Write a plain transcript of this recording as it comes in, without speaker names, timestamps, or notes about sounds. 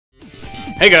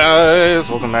Hey guys,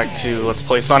 welcome back to Let's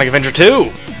Play Sonic Adventure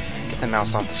 2! Get the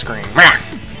mouse off the screen.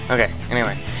 Okay,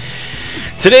 anyway.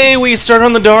 Today we start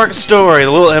on the Dark Story. The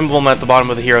little emblem at the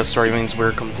bottom of the Hero Story means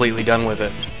we're completely done with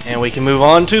it. And we can move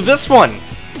on to this one!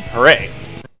 Hooray!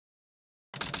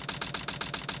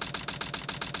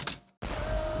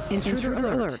 Intruder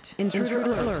alert! Intruder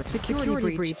alert!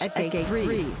 Security breach at Gate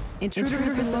 3. Intruder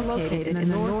has been located in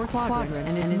the North Quadrant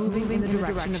and is moving in the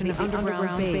direction of the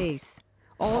underground base.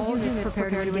 All units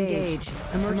prepare to engage.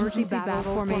 Emergency battle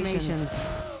formations.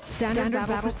 Standard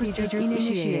battle procedures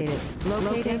initiated.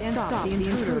 Locate and stop the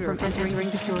intruder from entering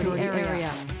security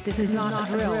area. This is not a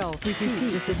drill.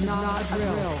 Repeat, this is not a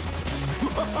drill.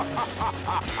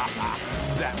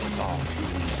 That was all too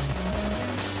easy.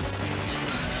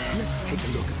 Let's take a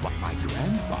look at what my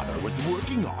grandfather was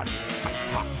working on. A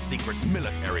top-secret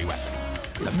military weapon.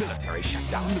 The military shut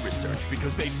down the research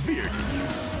because they feared it.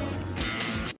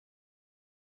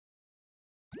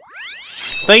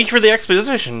 Thank you for the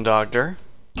exposition, Doctor.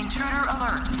 Intruder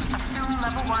alert. Assume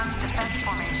level 1 defense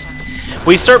formation.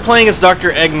 We start playing as Dr.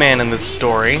 Eggman in this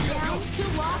story.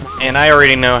 And I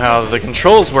already know how the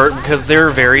controls work because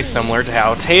they're very similar to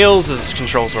how Tails'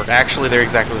 controls work. Actually, they're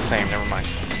exactly the same. Never mind.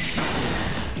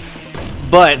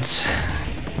 But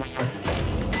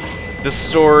this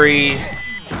story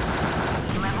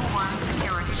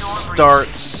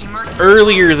starts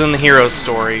earlier than the hero's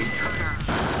story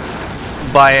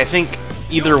by, I think,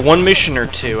 either one mission or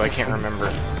two. I can't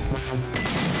remember.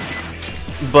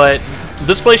 But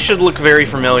this place should look very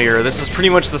familiar. This is pretty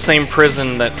much the same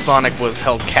prison that Sonic was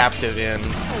held captive in,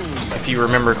 if you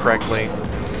remember correctly.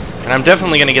 And I'm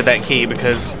definitely going to get that key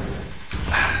because...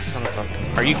 son of a...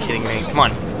 Are you kidding me? Come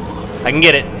on. I can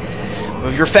get it.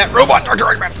 Move your fat robot, Dr.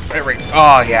 Eggman!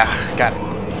 Oh, yeah. Got it.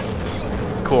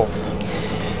 Cool.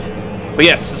 But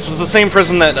yes, this was the same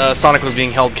prison that Sonic was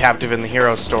being held captive in the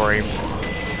hero story.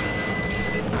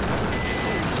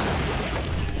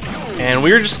 And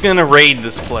we're just gonna raid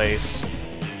this place.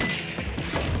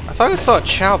 I thought I saw a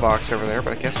Chow box over there,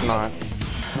 but I guess not.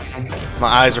 My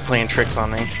eyes are playing tricks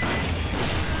on me.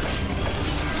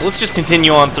 So let's just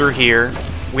continue on through here.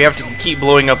 We have to keep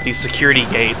blowing up these security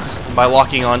gates by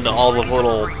locking onto all the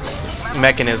little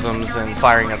mechanisms and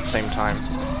firing at the same time.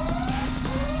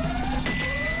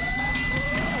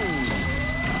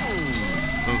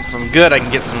 If I'm good, I can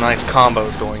get some nice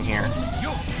combos going here.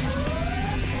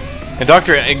 And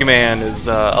Dr. Eggman is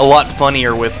a lot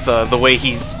funnier with the way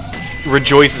he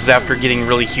rejoices after getting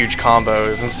really huge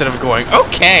combos. Instead of going,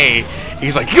 okay,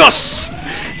 he's like, yes!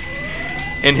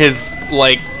 In his,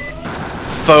 like,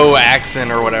 faux accent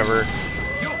or whatever.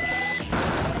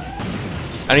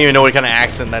 I don't even know what kind of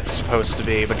accent that's supposed to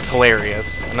be, but it's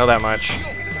hilarious. I know that much.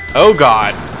 Oh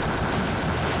god.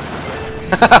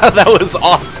 That was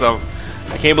awesome.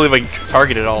 I can't believe I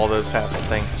targeted all of those past the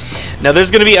thing. Now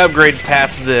there's going to be upgrades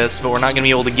past this, but we're not going to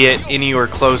be able to get anywhere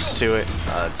close to it.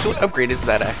 So what upgrade is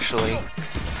that actually?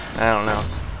 I don't know.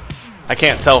 I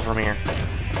can't tell from here.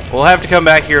 We'll have to come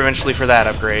back here eventually for that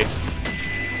upgrade.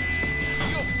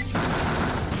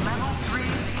 Level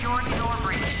 3 security door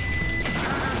breach.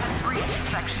 Intruder has breached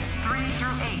sections 3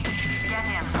 through 8. Get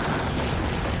him.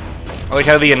 I like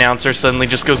how the announcer suddenly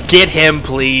just goes, "Get him,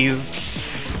 please!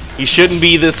 He shouldn't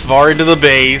be this far into the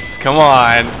base. Come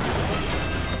on."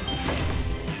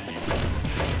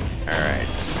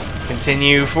 Alright.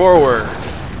 Continue forward.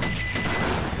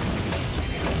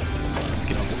 Let's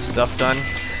get all this stuff done.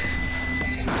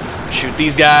 Shoot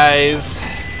these guys.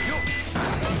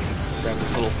 Grab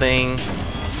this little thing.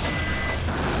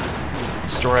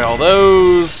 Destroy all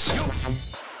those.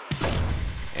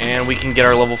 And we can get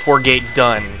our level 4 gate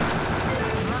done.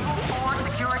 Level 4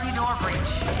 security door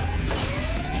breach.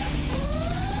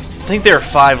 I think there are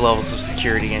 5 levels of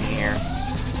security in here.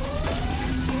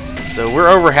 So we're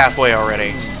over halfway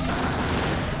already.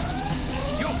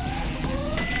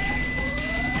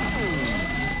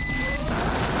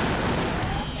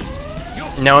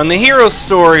 Now in the hero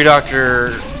story,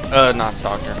 Sonic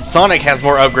has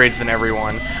more upgrades than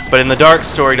everyone, but in the Dark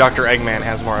story, Dr. Eggman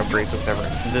has more upgrades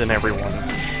than everyone.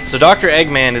 So Dr.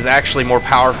 Eggman is actually more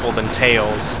powerful than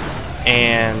Tails,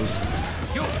 and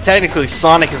technically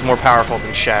Sonic is more powerful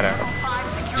than Shadow,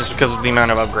 just because of the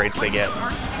amount of upgrades they get.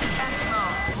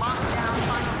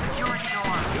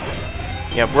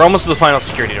 Yep, we're almost to the final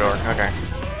security door. Okay.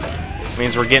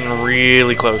 Means we're getting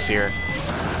really close here.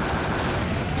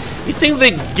 You'd think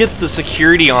they'd get the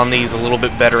security on these a little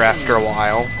bit better after a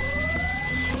while.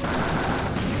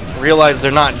 Realize they're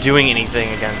not doing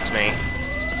anything against me.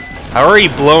 I've already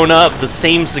blown up the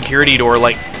same security door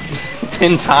like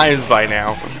 10 times by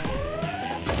now.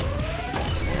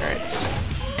 Alright.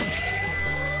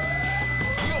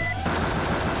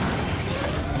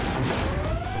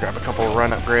 Grab a couple of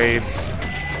run upgrades.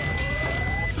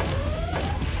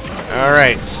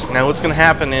 Alright, now what's going to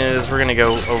happen is we're going to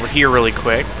go over here really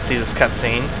quick, see this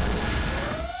cutscene.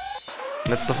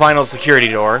 That's the final security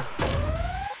door.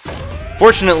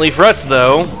 Fortunately for us,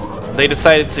 though, they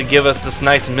decided to give us this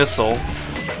nice missile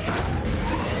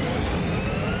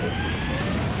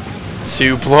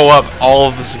to blow up all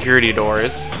of the security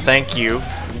doors. Thank you,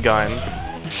 gun.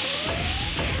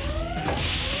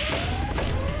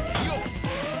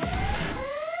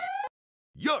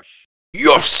 Yush!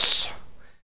 Yes!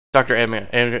 Dr.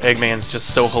 Eggman's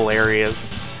just so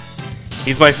hilarious.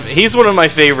 He's one of my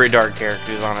favorite Dark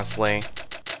characters, honestly.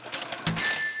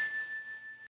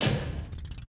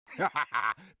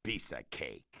 Piece of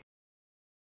cake.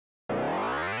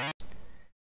 I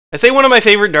say one of my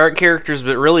favorite Dark characters,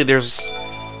 but really there's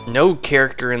no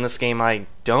character in this game I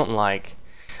don't like.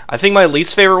 I think my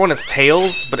least favorite one is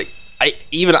Tails, but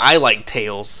even I like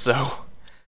Tails, so...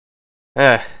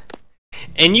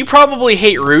 And you probably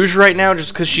hate Rouge right now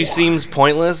just because she seems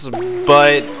pointless,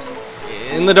 but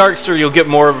in the Dark story you'll get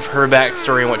more of her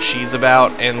backstory and what she's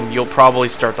about, and you'll probably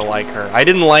start to like her. I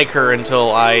didn't like her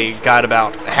until I got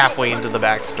about halfway into the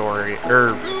backstory,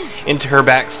 or into her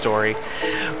backstory.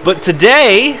 But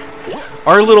today,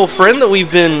 our little friend that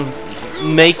we've been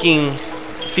making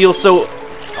feel so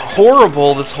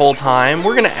horrible this whole time,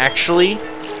 we're gonna actually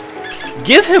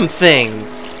give him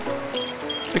things.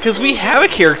 Because we have a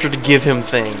character to give him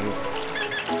things.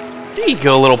 There you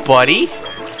go, little buddy.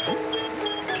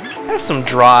 Have some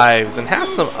drives and have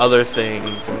some other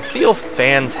things and feel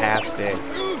fantastic.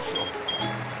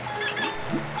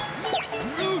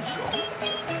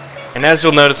 And as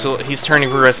you'll notice, he's turning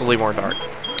progressively more dark.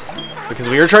 Because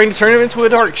we are trying to turn him into a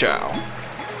Dark Chow.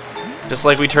 Just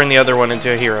like we turned the other one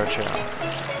into a Hero Chow.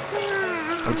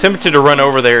 I'm tempted to run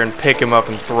over there and pick him up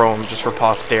and throw him just for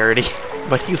posterity.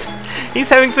 But he's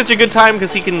having such a good time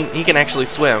because he can actually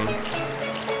swim.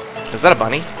 Is that a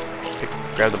bunny?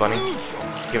 Grab the bunny.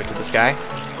 Give it to this guy.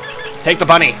 Take the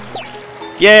bunny!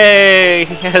 Yay!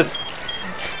 Yes!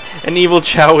 An evil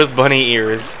Chow with bunny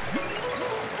ears.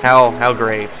 How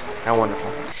great. How wonderful.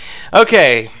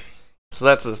 Okay. So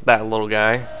that's that little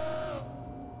guy.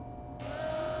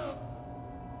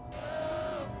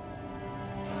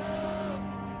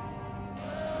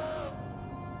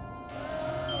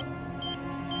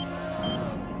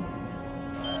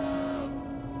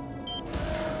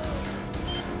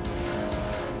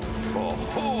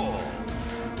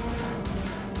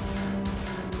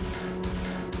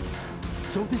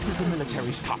 So this is the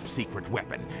military's top secret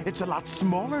weapon. It's a lot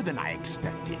smaller than I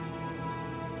expected.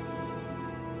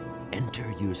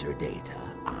 Enter user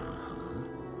data.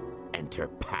 Enter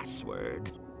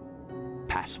password.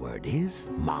 Password is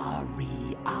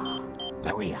Maria.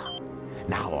 Maria.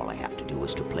 Now all I have to do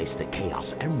is to place the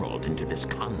Chaos Emerald into this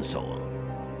console.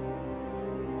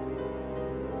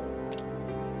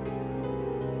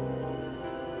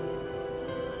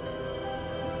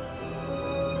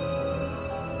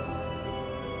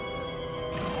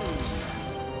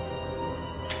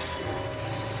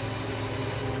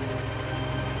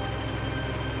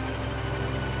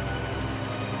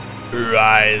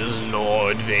 Rise,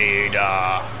 Lord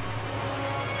Vader.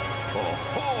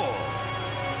 Oh-ho!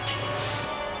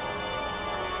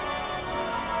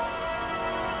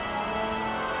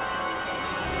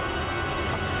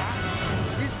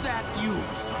 Is that you,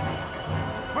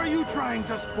 Sonic? Are you trying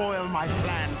to spoil my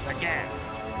plans again?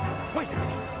 Wait a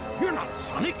minute. You're not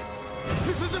Sonic.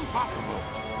 This is impossible.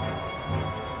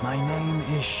 My name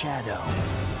is Shadow.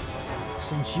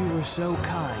 Since you were so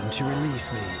kind to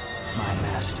release me, my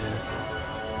master,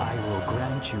 I will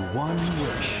grant you one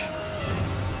wish.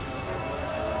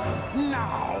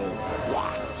 Now,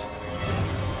 what?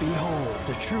 Behold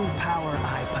the true power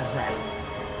I possess.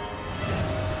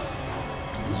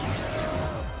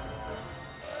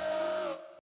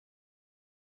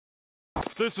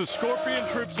 This is Scorpion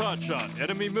Troops Hotshot.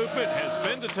 Enemy movement has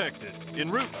been detected.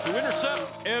 En route to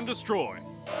intercept and destroy.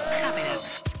 Copy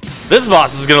that. This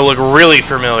boss is gonna look really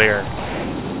familiar,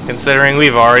 considering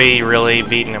we've already really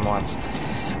beaten him once.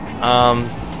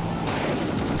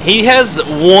 He has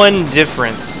one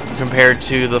difference compared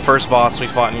to the first boss we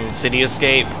fought in City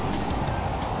Escape,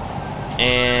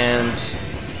 and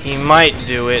he might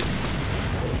do it,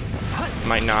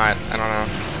 might not, I don't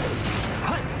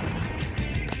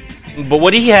know. But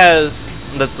what he has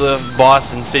that the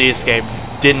boss in City Escape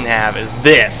didn't have is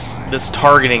this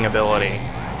targeting ability.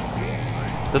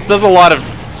 This does a lot of...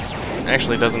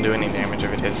 Actually, it doesn't do any damage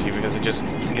if it hits you because it just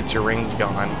gets your rings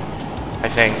gone, I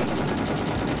think.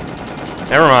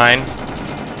 Never mind.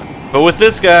 But with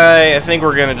this guy, I think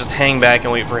we're gonna just hang back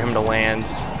and wait for him to land.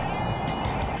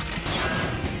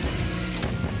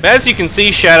 But as you can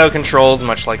see, Shadow controls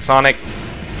much like Sonic,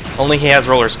 only he has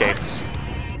roller skates.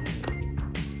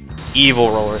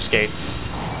 Evil roller skates.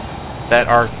 That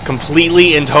are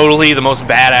completely and totally the most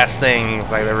badass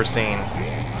things I've ever seen.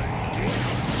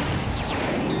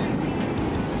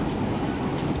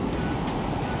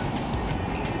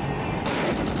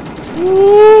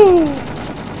 Woo!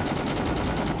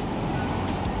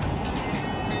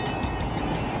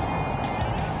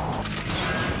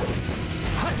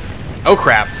 Oh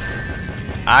crap.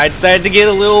 I decided to get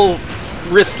a little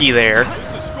risky there.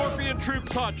 This is Scorpion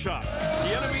Troops Hotshot.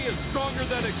 The enemy is stronger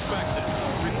than expected.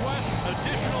 Request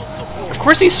additional support. Of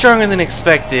course he's stronger than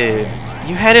expected.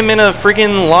 You had him in a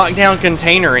freaking lockdown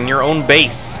container in your own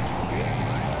base.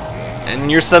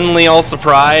 And you're suddenly all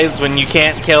surprised when you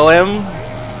can't kill him?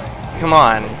 Come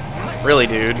on. Really,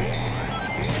 dude.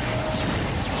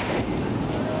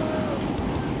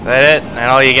 That it? That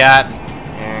all you got?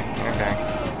 Okay.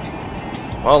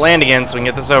 Well, land again so we can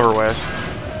get this over with.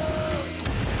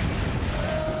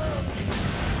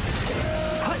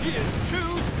 He is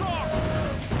too strong.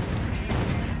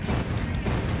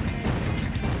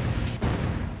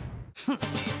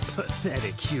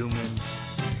 Pathetic humans.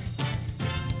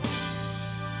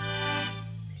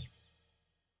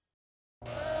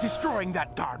 Destroying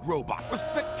that guard robot was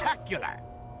spectacular.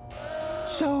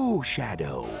 So,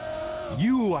 Shadow,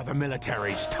 you are the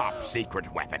military's top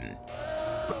secret weapon.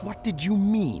 But what did you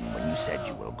mean when you said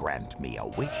you will grant me a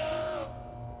wish?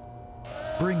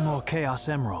 Bring more Chaos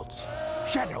Emeralds.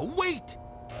 Shadow, wait!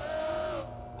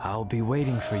 I'll be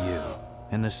waiting for you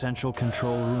in the central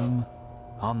control room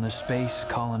on the Space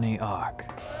Colony Ark.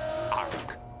 Ark.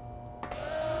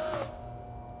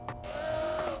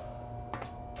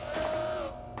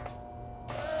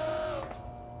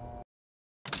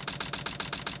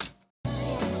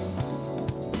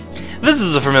 This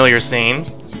is a familiar scene.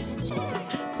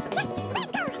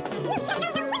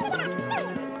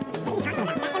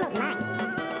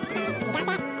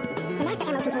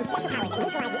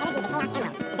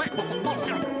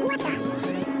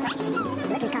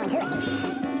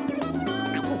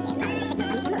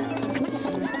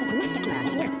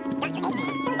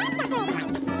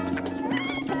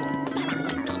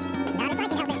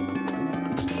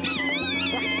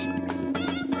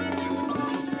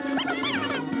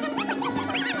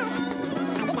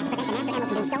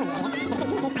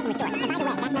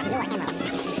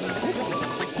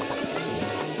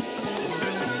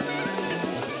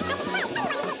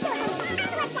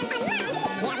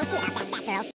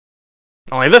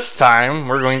 Only this time,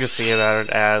 we're going to see about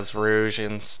it as Rouge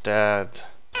instead.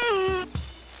 I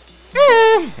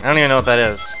don't even know what that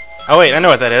is. Oh wait, I know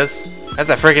what that is. That's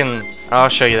that freaking... I'll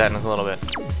show you that in a little bit.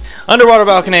 Underwater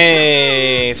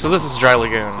balcony! So this is Dry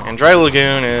Lagoon. And Dry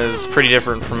Lagoon is pretty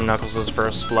different from Knuckles'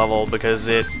 first level because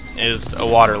it is a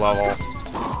water level.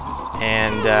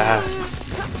 And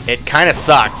it kind of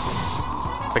sucks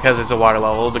because it's a water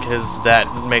level, because that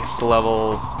makes the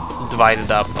level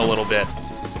divided up a little bit.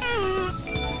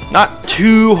 Not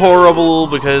too horrible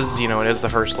because, you know, it is the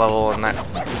first level and that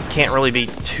can't really be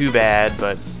too bad,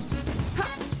 but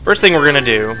first thing we're going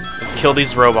to do is kill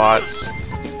these robots,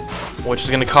 which is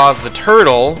going to cause the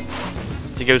turtle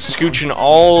to go scooching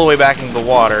all the way back into the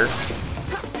water.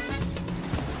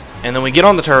 And then we get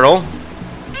on the turtle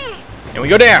and we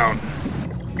go down.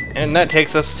 And that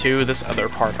takes us to this other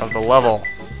part of the level,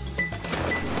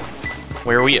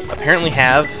 where we apparently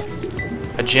have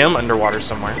a gem underwater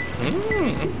somewhere.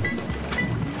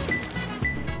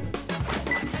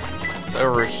 It's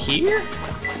over here?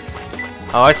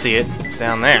 Oh, I see it. It's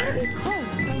down there.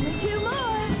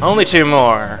 Only two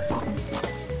more.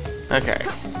 Okay.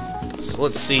 So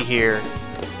let's see here.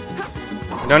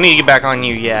 I don't need to get back on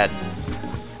you yet.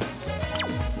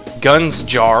 Guns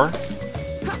jar?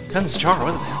 Guns jar?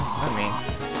 What the hell does that mean?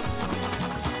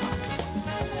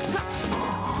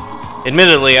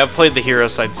 Admittedly, I've played the hero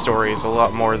side stories a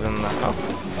lot more than the...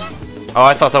 Oh,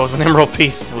 I thought that was an emerald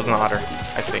piece. It was an otter.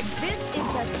 I see. This is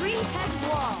the three-head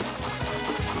wall.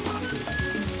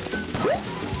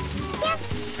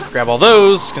 Grab all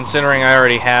those, considering I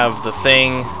already have the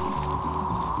thing.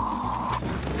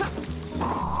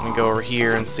 Let me go over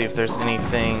here and see if there's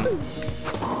anything.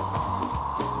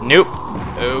 Nope.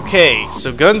 Okay,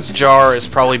 so Guns Jar is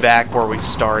probably back where we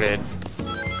started.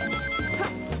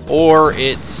 Or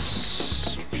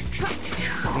it's...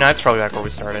 No, it's probably back where we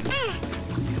started.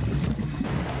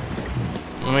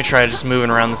 Let me try just moving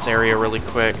around this area really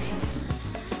quick.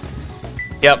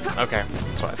 Yep, okay,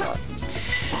 that's what I thought.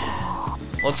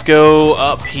 Let's go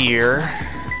up here.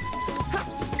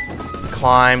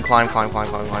 Climb, climb, climb, climb,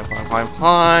 climb, climb, climb, climb,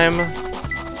 climb.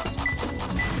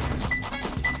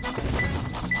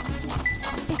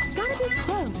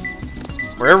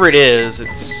 Wherever it is,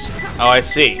 it's... Oh, I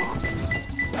see.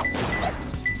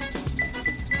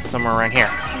 Somewhere around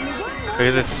here.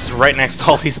 Because it's right next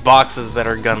to all these boxes that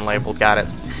are gun labeled. Got it.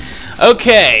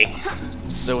 Okay.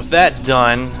 So with that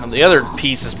done, the other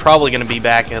piece is probably going to be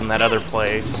back in that other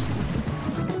place.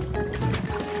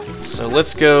 So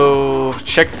let's go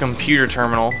check a computer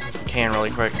terminal if we can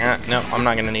really quick. No, I'm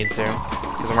not going to need to.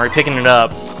 Because I'm already picking it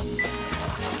up.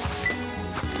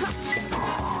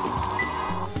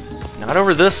 Not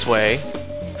over this way.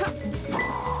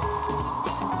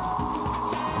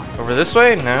 Over this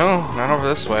way? No, not over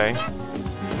this way.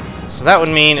 So that would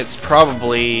mean it's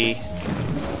probably...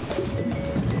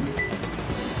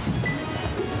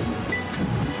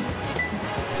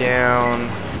 down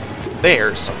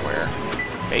there somewhere.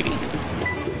 Maybe.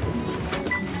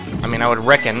 I mean, I would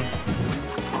reckon.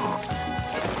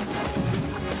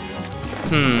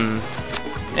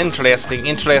 Interesting,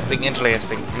 interesting,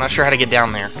 interesting. I'm not sure how to get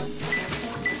down there.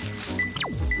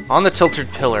 On the tilted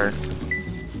pillar.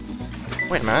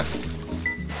 Wait a minute.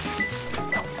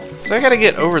 So I gotta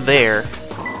get over there.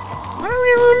 I don't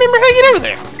even remember how to get over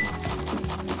there.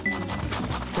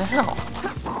 What the hell?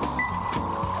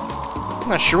 I'm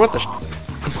not sure what the...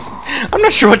 I'm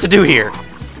not sure what to do here.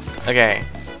 Okay.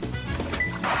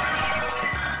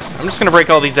 I'm just gonna break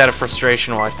all these out of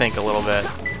frustration while I think a little bit.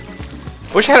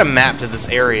 I wish I had a map to this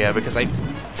area because I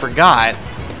forgot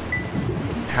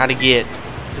how to get...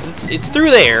 Because it's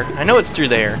through there. I know it's through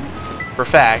there. For a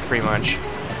fact, pretty much.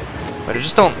 But I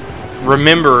just don't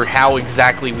remember how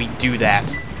exactly we do that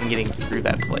in getting through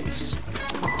that place.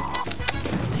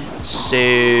 So...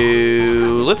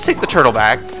 let's take the turtle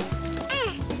back.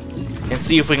 And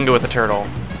see if we can go with the turtle.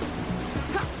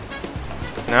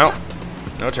 No.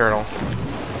 No turtle.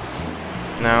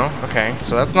 No? Okay.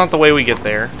 So that's not the way we get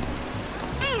there.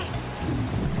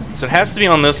 So it has to be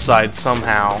on this side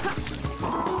somehow.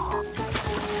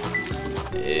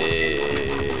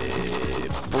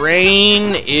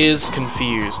 Brain is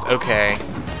confused. Okay.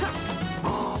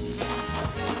 I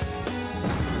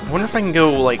wonder if I can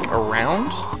go, like,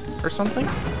 around or something?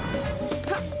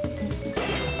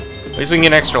 At least we can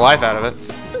get extra life out of it.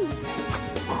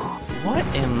 What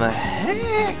in the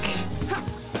heck?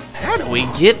 How do we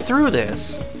get through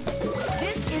this?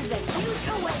 This is the huge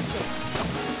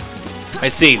oasis. I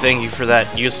see. Thank you for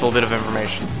that useful bit of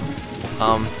information.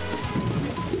 Well,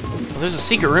 there's a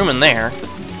secret room in there.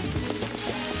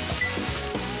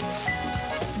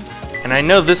 And I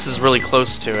know this is really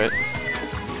close to it.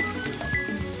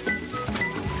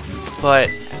 But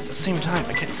at the same time,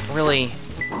 I can't really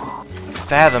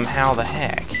fathom how the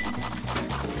heck.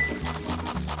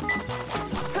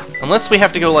 Unless we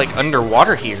have to go, like,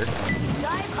 underwater here.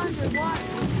 Dive underwater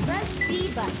with press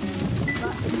B button.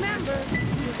 But remember,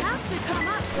 you have to come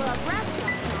up for a breath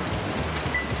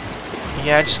sometime.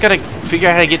 Yeah, I just gotta figure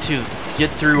out how to get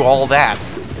through all that.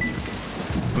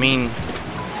 I mean,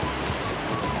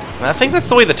 I think that's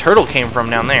the way the turtle came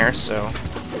from down there, so...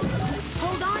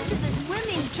 Hold on to the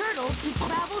swimming turtle to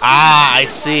travel... Ah, I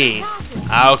see.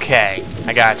 Okay,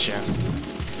 I gotcha.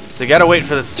 So you gotta wait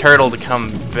for this turtle to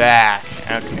come back.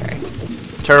 Okay.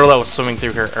 Turtle that was swimming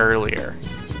through here earlier.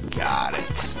 Got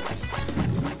it.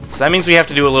 So that means we have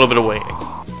to do a little bit of waiting.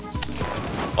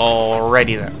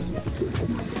 Alrighty then.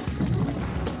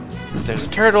 So there's a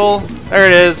turtle. There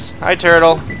it is. Hi,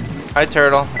 turtle. Hi,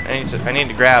 turtle. I need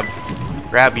to grab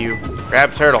you.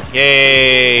 Grab turtle.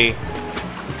 Yay!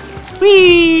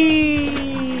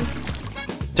 Whee!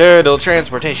 Turtle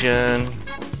transportation.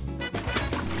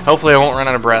 Hopefully I won't run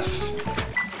out of breath.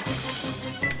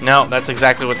 No, that's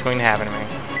exactly what's going to happen to me.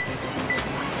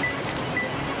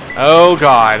 Oh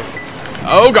god.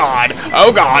 Oh god.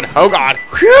 Oh god. Oh god.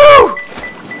 Whew!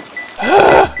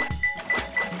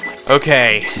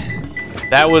 Okay.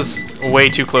 That was way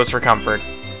too close for comfort.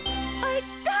 I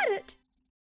got it!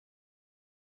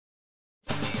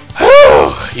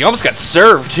 You almost got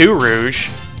served too, Rouge.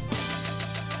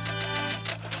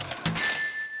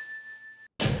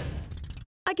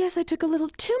 I guess I took a little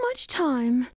too much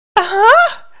time.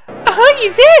 Uh-huh. Uh-huh,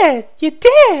 you did. You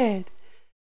did.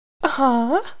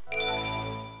 Uh-huh.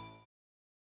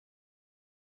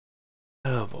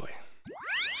 Oh boy.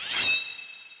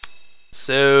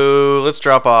 So let's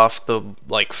drop off the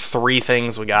like 3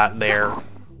 things we got there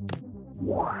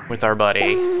with our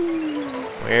buddy.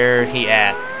 Where he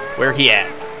at? Where he at?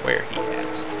 Where he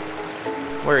at?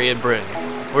 Where he at, Brody?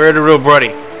 Where the real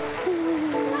Brody?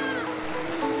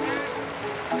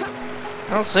 I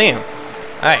don't see him.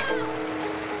 Hey.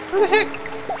 Where the heck?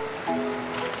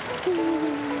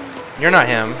 You're not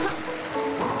him.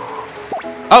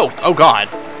 Oh god.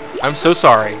 I'm so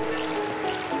sorry.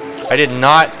 I did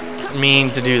not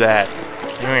mean to do that.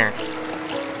 Come here.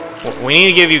 We need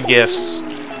to give you gifts.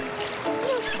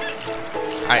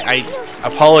 I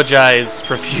apologize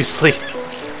profusely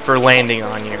for landing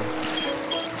on you.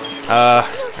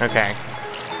 Okay.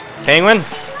 Penguin?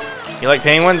 You like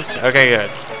penguins? Okay, good.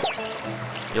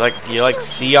 You like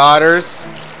sea otters?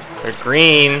 They're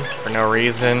green for no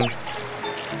reason.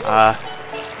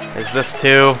 There's this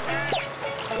too.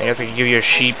 I guess I could give you a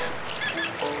sheep.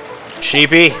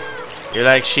 Sheepy? You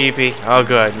like sheepy? Oh,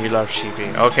 good. You love sheepy.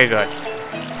 Okay, good.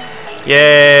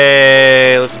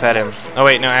 Yay! Let's pet him. Oh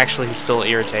wait, no, actually he's still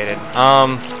irritated.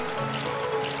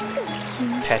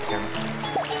 Pet him.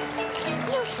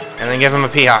 And then give him a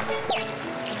peacock.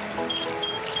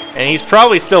 And he's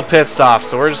probably still pissed off,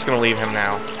 so we're just gonna leave him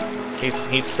now.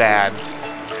 He's sad.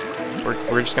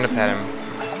 We're just gonna pet him.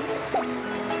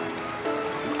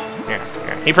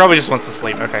 Yeah. He probably just wants to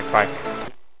sleep. Okay, bye.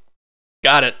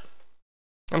 Got it.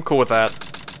 I'm cool with that.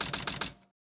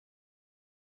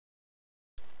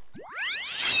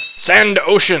 Sand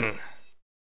Ocean!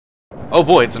 Oh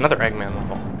boy, it's another Eggman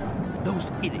level.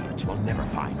 Those idiots will never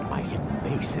find my hidden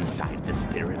base inside this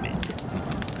pyramid.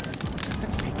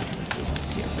 Let's take care of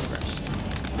business here first,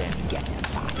 then get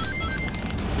inside.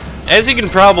 As you can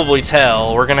probably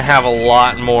tell, we're gonna have a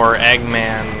lot more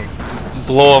Eggman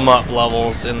blow 'em up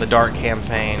levels in the Dark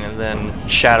campaign, and then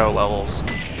Shadow levels.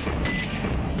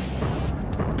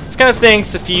 This kind of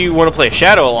stinks if you want to play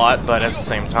Shadow a lot, but at the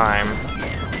same time,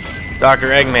 Dr.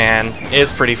 Eggman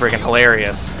is pretty freaking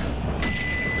hilarious.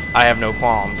 I have no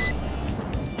qualms.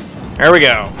 There we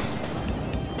go.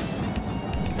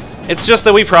 It's just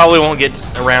that we probably won't get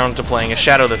around to playing a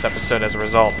Shadow this episode as a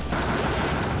result.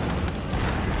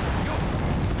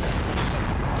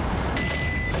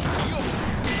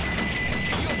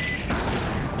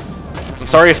 I'm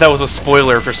sorry if that was a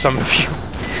spoiler for some of you,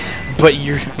 but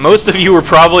most of you were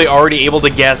probably already able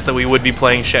to guess that we would be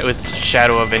playing with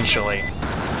Shadow eventually,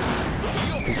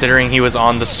 considering he was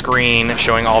on the screen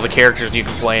showing all the characters you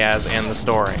can play as and the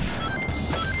story.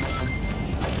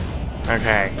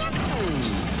 Okay.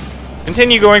 Let's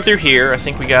continue going through here. I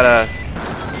think we got a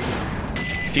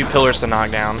few pillars to knock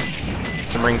down,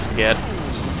 some rings to get.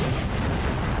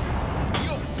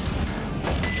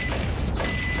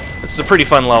 This is a pretty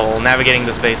fun level, navigating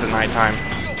this base at nighttime.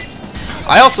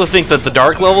 I also think that the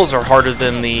dark levels are harder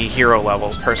than the hero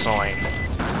levels, personally.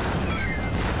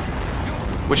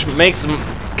 Which makes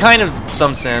kind of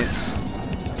some sense.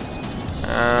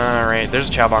 Alright, there's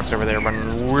a chow box over there, but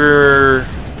we're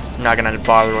not gonna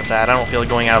bother with that. I don't feel like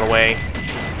going out of the way.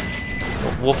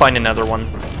 We'll find another one.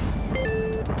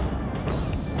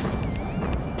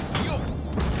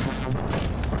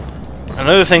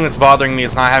 Another thing that's bothering me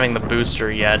is not having the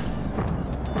booster yet.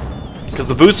 Because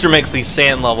the booster makes these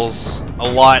sand levels a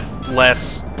lot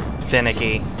less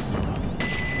finicky.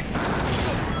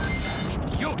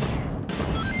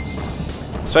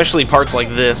 Especially parts like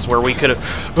this, where we could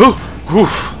have... Ooh! Whew!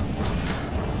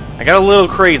 I got a little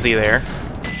crazy there.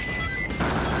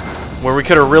 Where we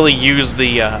could have really used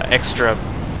the extra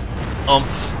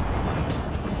oomph.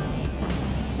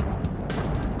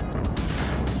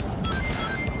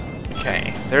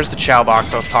 Okay, there's the chow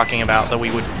box I was talking about that we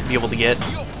would be able to get.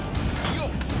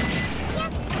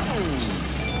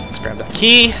 Let's grab that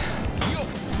key.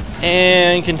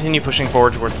 And continue pushing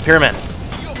forward towards the pyramid.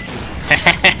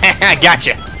 I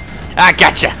gotcha! I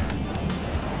gotcha!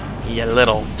 You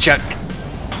little chunk.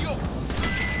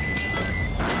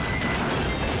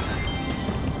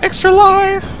 Extra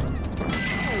life!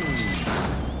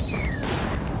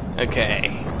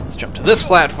 Okay, let's jump to this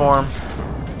platform.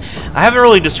 I haven't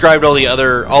really described all the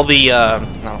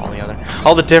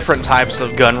different types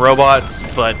of gun robots,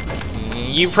 but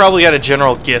you probably got a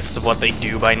general gist of what they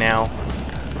do by now.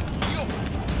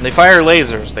 They fire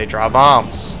lasers, they draw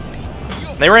bombs.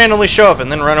 They randomly show up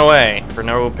and then run away for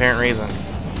no apparent reason.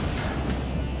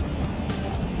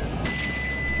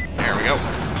 There we go.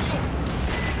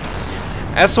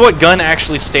 As to what gun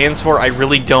actually stands for, I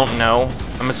really don't know.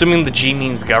 I'm assuming the G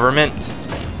means government.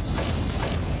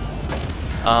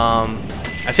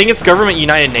 I think it's Government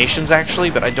United Nations actually,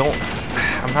 but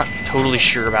I'm not totally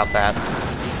sure about that.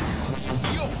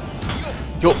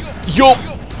 Yup, yup,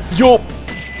 yup,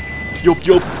 yup,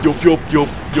 yup, yup, yup, yup,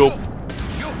 yup.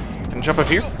 Can I jump up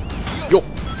here? Yup.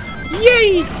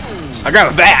 Yay! I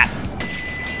got a bat.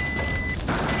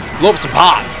 Blow up some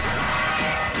pots.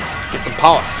 Get some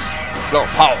pots. Blow up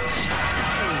pots.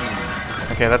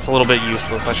 Okay, that's a little bit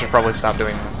useless. I should probably stop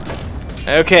doing this.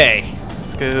 Okay,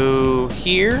 let's go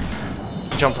here.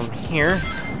 Jump from here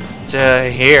to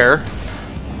here.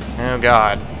 Oh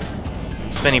god.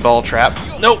 Spinny ball trap.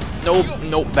 Nope, nope,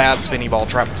 nope, bad spinny ball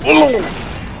trap.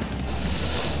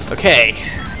 Okay,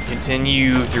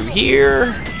 continue through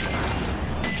here.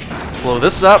 Blow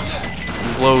this up,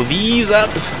 and blow these up,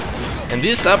 and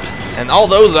this up, and all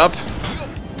those up.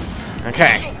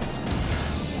 Okay.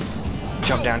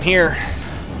 Jump down here.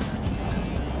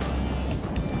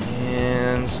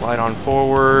 And slide on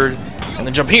forward, and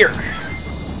then jump here.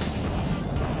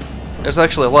 There's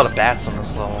actually a lot of bats on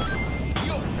this level.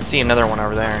 I see another one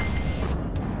over there.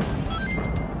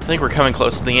 I think we're coming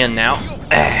close to the end now.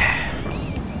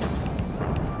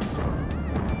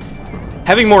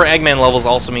 Having more Eggman levels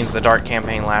also means the Dark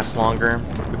campaign lasts longer,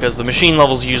 because the machine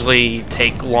levels usually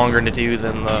take longer to do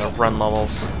than the run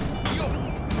levels.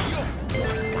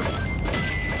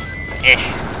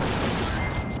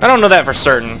 I don't know that for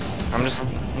certain. I'm just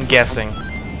guessing.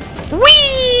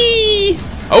 Whee!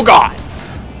 Oh god!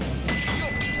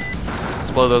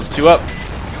 Let's blow those two up.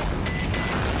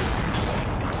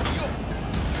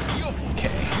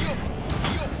 Okay.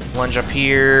 Lunge up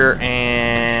here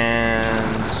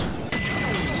and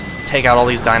take out all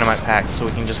these dynamite packs so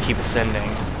we can just keep ascending.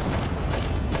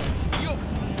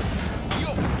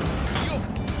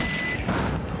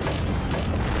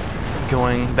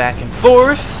 Going back and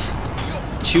forth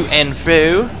to and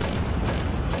fro.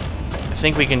 I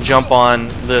think we can jump on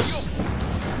this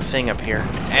thing up here.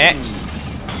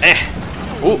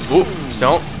 Ooh, ooh,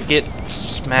 don't get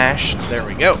smashed. There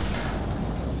we go.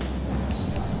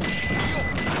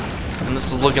 And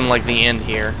this is looking like the end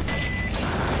here.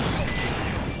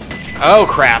 Oh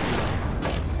crap.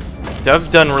 I've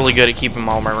done really good at keeping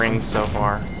all my rings so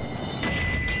far.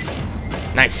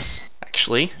 Nice.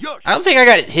 Actually, I don't think I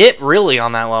got hit really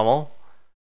on that level.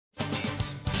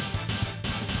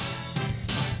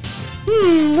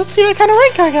 Let's see what kind of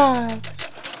rank I got.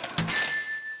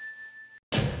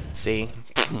 See?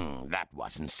 That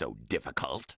wasn't so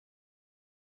difficult.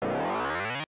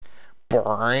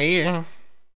 Boy.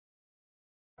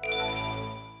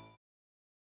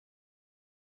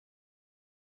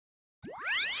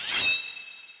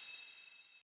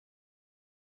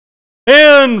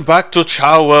 And back to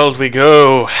Chow World we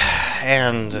go.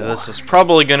 And this is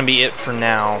probably going to be it for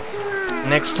now.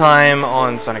 Next time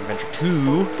on Sonic Adventure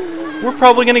 2, we're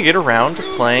probably going to get around to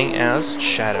playing as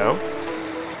Shadow.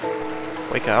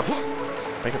 Wake up.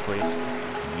 Wake up, please.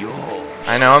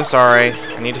 I know, I'm sorry.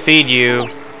 I need to feed you.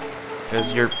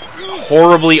 Because you're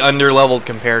horribly underleveled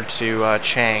compared to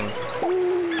Chang.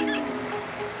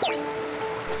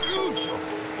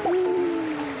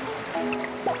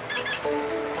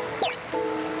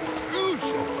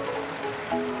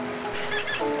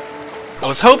 I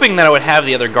was hoping that I would have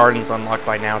the other gardens unlocked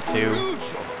by now, too.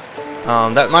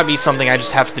 That might be something I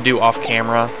just have to do off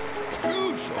camera.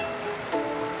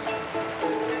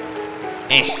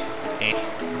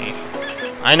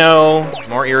 I know,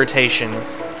 more irritation.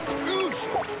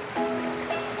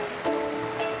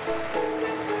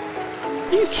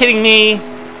 Are you kidding me?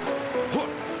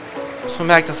 Just went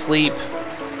back to sleep.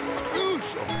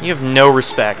 You have no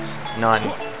respect. None.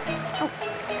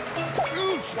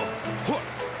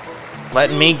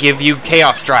 Let me give you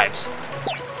chaos drives.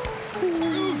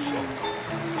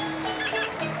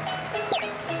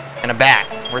 And a bat.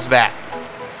 Where's Bat?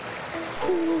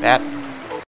 Bat?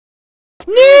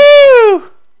 No!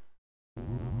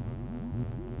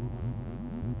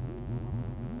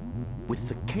 With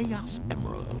the Chaos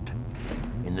Emerald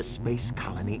in the Space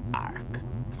Colony Ark.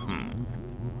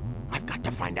 I've got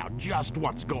to find out just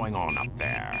what's going on up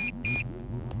there.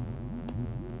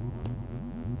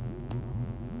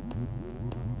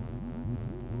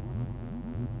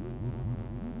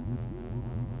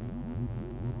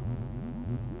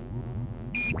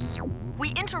 We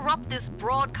interrupt this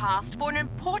broadcast for an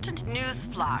important news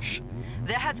flash.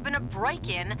 There has been a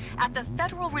break-in at the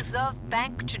Federal Reserve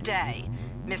Bank today.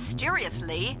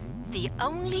 Mysteriously, the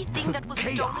only thing that was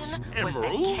stolen was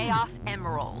the Chaos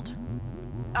Emerald.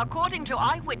 According to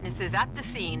eyewitnesses at the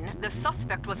scene, the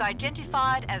suspect was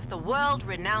identified as the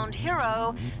world-renowned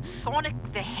hero, Sonic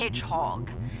the Hedgehog.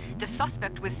 The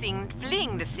suspect was seen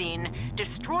fleeing the scene,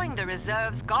 destroying the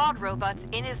reserve's guard robots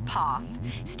in his path.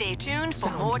 Stay tuned for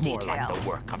more details. Sounds more like the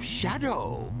work of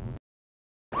Shadow.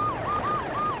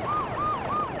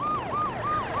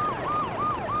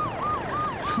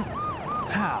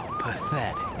 How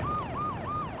pathetic.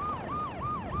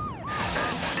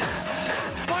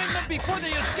 Find them before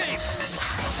they escape!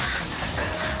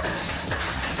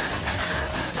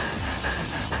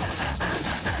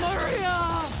 Maria!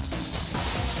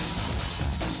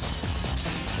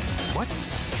 What?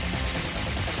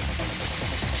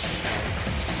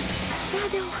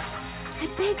 Shadow, I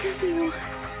beg of you,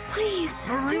 please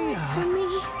do Maria. it for me.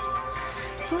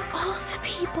 For all the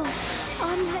people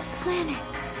on that planet.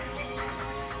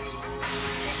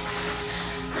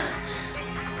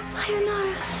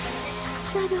 Sayonara,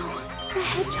 Shadow. the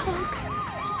hedgehog.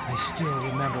 I still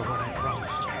remember what I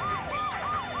promised you.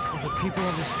 For the people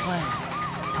of this planet,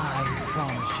 I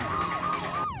promise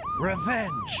you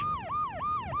revenge.